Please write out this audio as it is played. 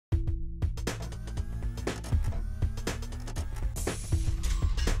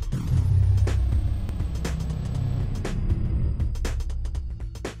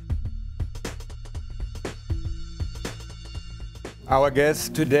Our guests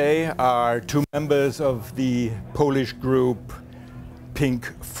today are two members of the Polish group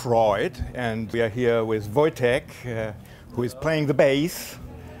Pink Freud, and we are here with Wojtek, who is playing the bass,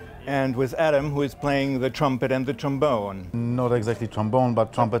 and with Adam, who is playing the trumpet and the trombone. Not exactly trombone,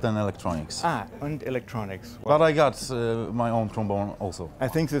 but trumpet and electronics. Ah, and electronics. But I got my own trombone also. I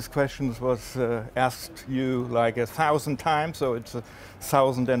think this question was asked you like 1,000 times, so it's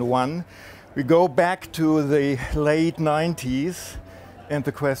 1,001. We go back to the late 90s, and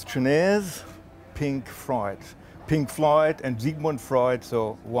the question is Pink Freud. Pink Floyd and Sigmund Freud,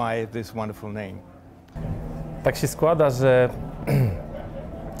 so why this wonderful name? Tak się składa, że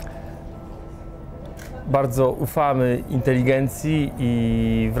bardzo ufamy inteligencji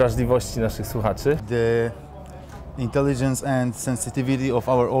i wrażliwości naszych słuchaczy. The intelligence and sensitivity of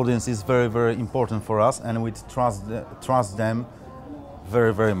our audience is very, very important for us, and we trust them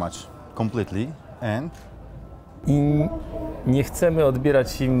very, very much, completely. I nie chcemy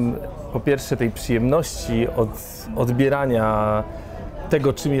odbierać im po pierwsze tej przyjemności od odbierania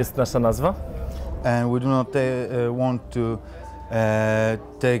tego, czym jest nasza nazwa. And we do not want to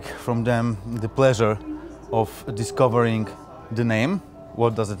take from them the pleasure of discovering the name,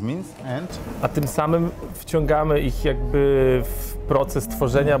 what does it mean, a tym samym wciągamy ich jakby w proces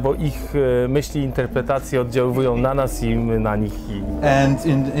tworzenia, bo ich myśli i interpretacje oddziaływują na nas i my na nich. And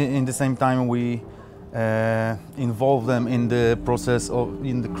in the same time we involve them in the process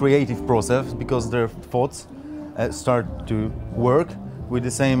in the creative process, because their thoughts start to work with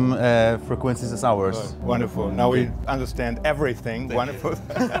the same frequencies as ours. Oh, wonderful. Now we understand everything. Wonderful.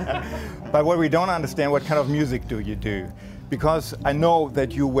 But what we don't understand, what kind of music do you do? Because I know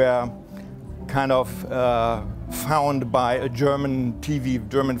that you were kind of found by a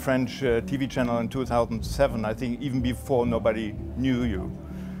German-French TV channel in 2007. I think even before nobody knew you.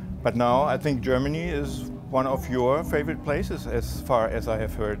 But now I think Germany is one of your favorite places, as far as I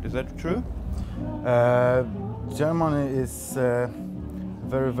have heard. Is that true? Germany is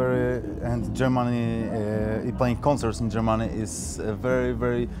and Germany, playing concerts in Germany is very,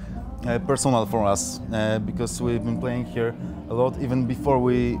 very personal for us, because we've been playing here a lot even before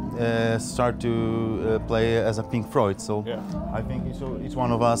we start to play as a Pink Floyd. So yeah. I think each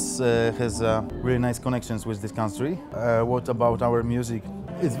one of us has really nice connections with this country. What about our music?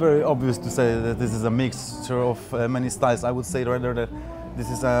 It's very obvious to say that this is a mixture of many styles. I would say rather that this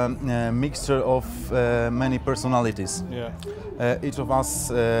is a mixture of many personalities. Yeah. Each of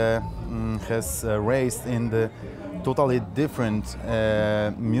us has raised in the totally different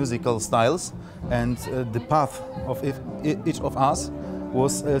musical styles, and the path of each of us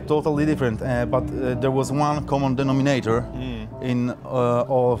was totally different. But there was one common denominator in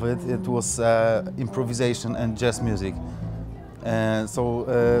all of it. It was improvisation and jazz music. So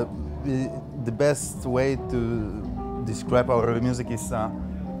the best way to describe our music is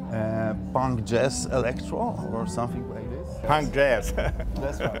punk jazz electro or something like this. Punk jazz.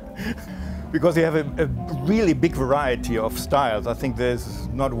 That's right. Because you have a really big variety of styles. I think there's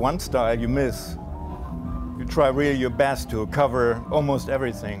not one style you miss. You try really your best to cover almost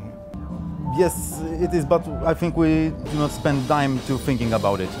everything. Yes, it is, but I think we do not spend time to thinking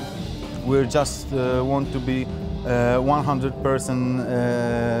about it. We just want to be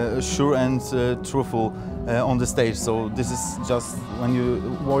 100% sure and truthful on the stage. So this is just, when you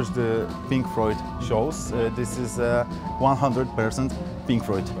watch the Pink Floyd shows, this is 100% Pink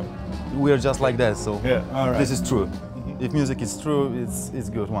Floyd. We are just like that, so yeah, all right. This is true. If music is true, it's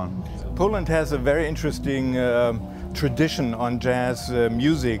good one. Poland has a very interesting tradition on jazz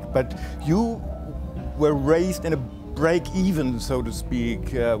music, but you were raised in a break-even, so to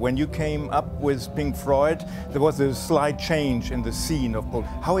speak. When you came up with Pink Floyd, there was a slight change in the scene of Poland.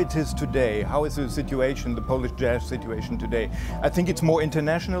 How it is today? How is the situation, the Polish jazz situation today? I think it's more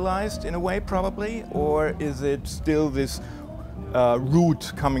internationalized in a way, probably, or is it still this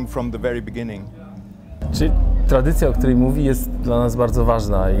root coming from the very beginning? Czy tradycja, o której mówi, jest dla nas bardzo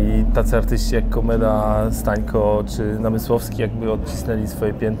ważna i tacy artyści jak Komeda, Stańko czy Namysłowski jakby odcisnęli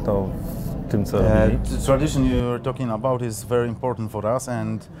swoje piętno w tym, co robili. The tradition you're talking about is very important for us,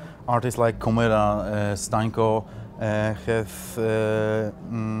 and artists like Komeda, Stańko have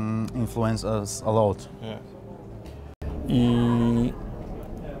influenced us a lot. Yeah.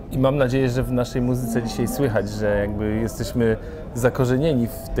 I mam nadzieję, że w naszej muzyce dzisiaj słychać, że jakby jesteśmy zakorzenieni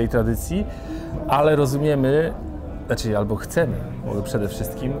w tej tradycji, ale rozumiemy, znaczy albo chcemy, może przede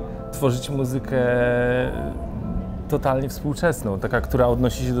wszystkim, tworzyć muzykę totalnie współczesną, taka, która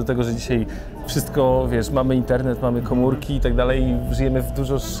odnosi się do tego, że dzisiaj wszystko, wiesz, mamy internet, mamy komórki i tak dalej, i żyjemy w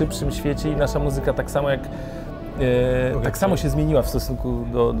dużo szybszym świecie i nasza muzyka tak samo jak tak samo się zmieniła w stosunku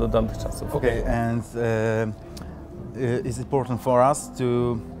do tamtych czasów. Okay, and it's important for us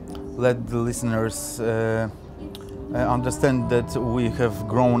to let the listeners understand that we have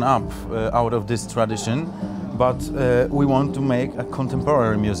grown up out of this tradition, but we want to make a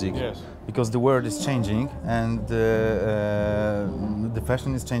contemporary music. Yes. Because the world is changing and the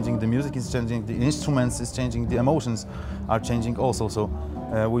fashion is changing, the music is changing, the instruments is changing, the emotions are changing also. So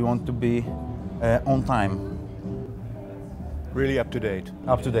we want to be on time. Really up to date.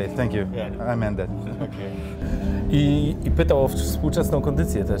 Up to date, thank you. Yeah. I meant that. Okay. I pytał o współczesną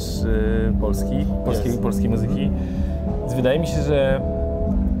kondycję też polskiej muzyki. Więc wydaje mi się, że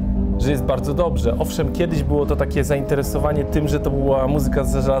jest bardzo dobrze. Owszem, kiedyś było to takie zainteresowanie tym, że to była muzyka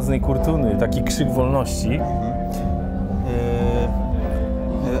z żelaznej kurtuny, taki krzyk wolności.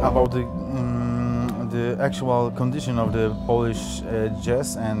 About the actual condition of the Polish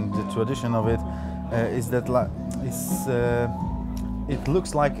jazz and the tradition of it is that it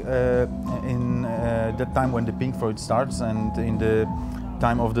looks like in that time when the Pink Floyd starts and in the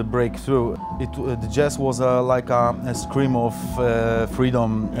time of the breakthrough, the jazz was like a scream of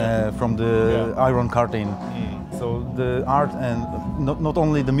freedom from the Iron Curtain. So the art and not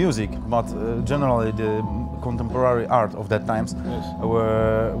only the music, but generally the contemporary art of that times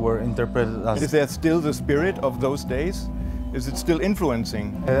were interpreted as. Is there still the spirit of those days? Is it still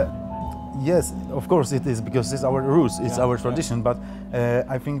influencing? Yes, of course it is, because it's our roots, it's our tradition. But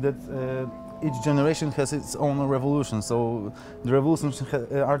I think that each generation has its own revolution. So the revolutions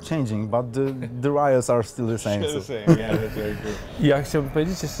are changing, but the riots are still the same. Still the same. Yeah, that's very good. Ja chciałbym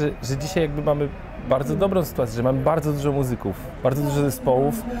powiedzieć jeszcze, że dzisiaj jakby mamy bardzo dobrą sytuację, że mamy bardzo dużo muzyków, bardzo dużo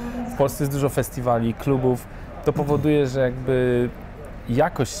zespołów. W Polsce jest dużo festiwali, klubów. To powoduje, że jakby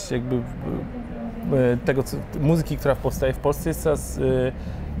jakość jakby tego muzyki, która powstaje w Polsce, jest coraz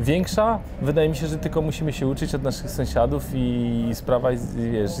większa. Wydaje mi się, że tylko musimy się uczyć od naszych sąsiadów i z prawa,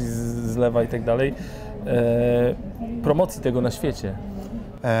 wiesz, z lewa i tak dalej, promocji tego na świecie.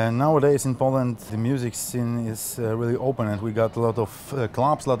 Nowadays in Poland the music scene is really open and we got a lot of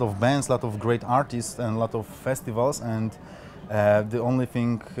clubs, a lot of bands, a lot of great artists and a lot of festivals, and the only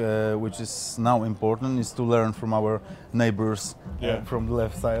thing which is now important is to learn from our neighbors from the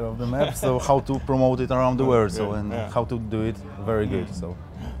left side of the map, so how to promote it around the world, how to do it very good. So.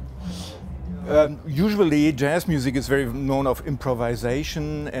 Usually jazz music is very known of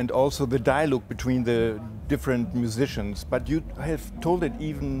improvisation and also the dialogue between the different musicians, but you have told it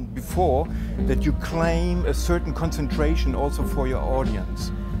even before that you claim a certain concentration also for your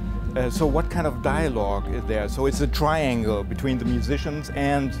audience. So what kind of dialogue is there? So it's a triangle between the musicians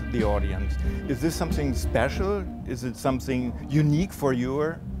and the audience. Is this something special? Is it something unique for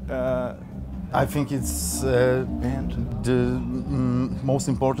your I think it's the most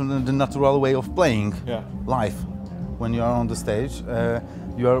important and the natural way of playing live. When you are on the stage,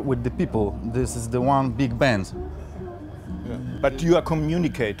 you are with the people. This is the one big band. But you are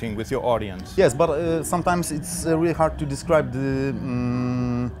communicating with your audience. Yes, but sometimes it's really hard to describe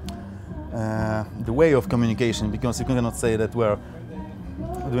the way of communication, because you cannot say that we're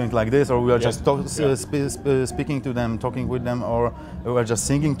doing like this, or we are just speaking to them, talking with them, or we are just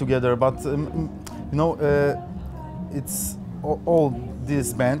singing together. But you know, it's all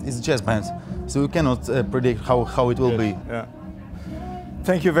this band is jazz band, so you cannot predict how it will be. Yeah.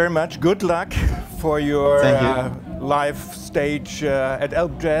 Thank you very much. Good luck for your live stage at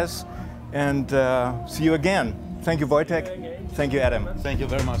Elbjazz, and see you again. Thank you, Wojtek. Thank you, Adam. Thank you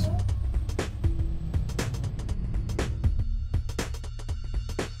very much.